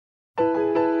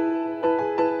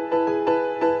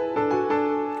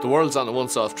world's on a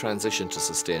once-off transition to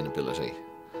sustainability.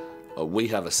 We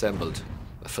have assembled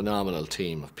a phenomenal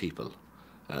team of people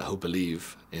who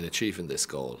believe in achieving this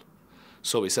goal.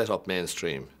 So we set up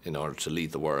Mainstream in order to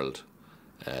lead the world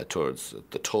towards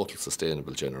the total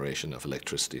sustainable generation of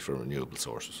electricity from renewable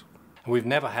sources. We've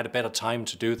never had a better time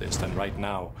to do this than right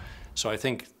now. So I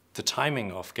think the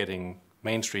timing of getting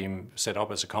Mainstream set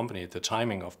up as a company, the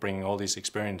timing of bringing all these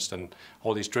experienced and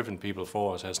all these driven people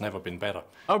forward has never been better.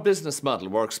 Our business model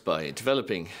works by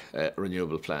developing a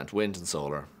renewable plant, wind and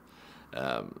solar,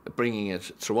 bringing it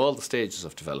through all the stages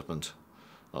of development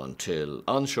until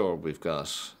onshore we've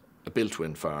got a built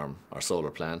wind farm or solar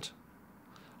plant,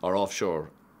 or offshore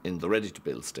in the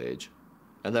ready-to-build stage,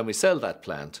 and then we sell that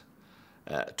plant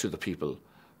to the people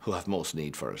who have most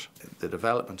need for it. The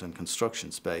development and construction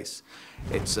space,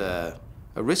 it's a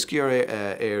riskier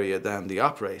area than the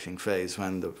operating phase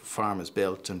when the farm is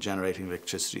built and generating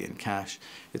electricity in cash.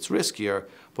 It's riskier,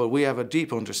 but we have a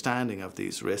deep understanding of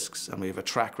these risks and we have a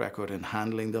track record in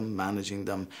handling them, managing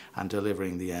them and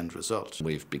delivering the end result.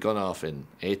 We've begun off in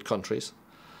 8 countries.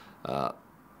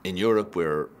 In Europe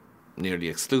we're nearly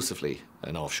exclusively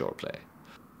an offshore play.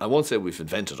 I won't say we've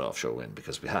invented offshore wind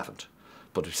because we haven't,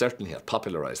 but we certainly have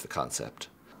popularised the concept.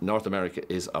 North America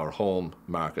is our home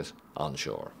market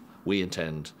onshore. We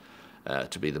intend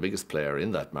to be the biggest player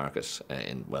in that market,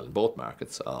 in both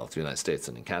markets of the United States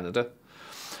and in Canada.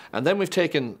 And then we've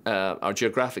taken our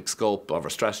geographic scope of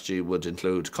our strategy would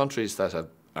include countries that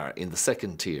are in the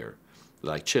second tier,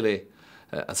 like Chile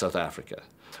and South Africa.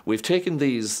 We've taken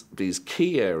these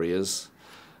key areas,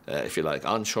 if you like,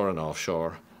 onshore and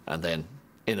offshore, and then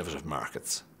innovative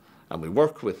markets. And we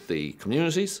work with the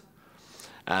communities,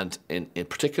 and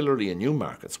particularly in new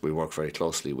markets, we work very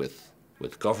closely with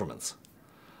governments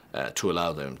to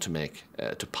allow them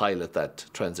to pilot that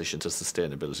transition to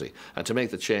sustainability and to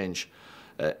make the change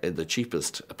in the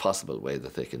cheapest possible way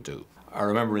that they can do. I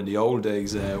remember in the old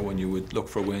days when you would look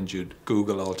for wind, you'd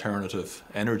Google alternative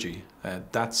energy.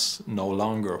 That's no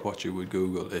longer what you would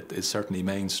Google. It is certainly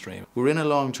mainstream. We're in a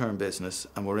long-term business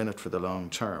and we're in it for the long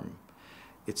term.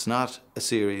 It's not a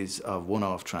series of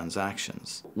one-off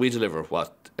transactions. We deliver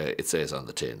what it says on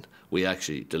the tin. We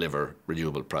actually deliver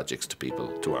renewable projects to people,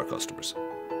 to our customers.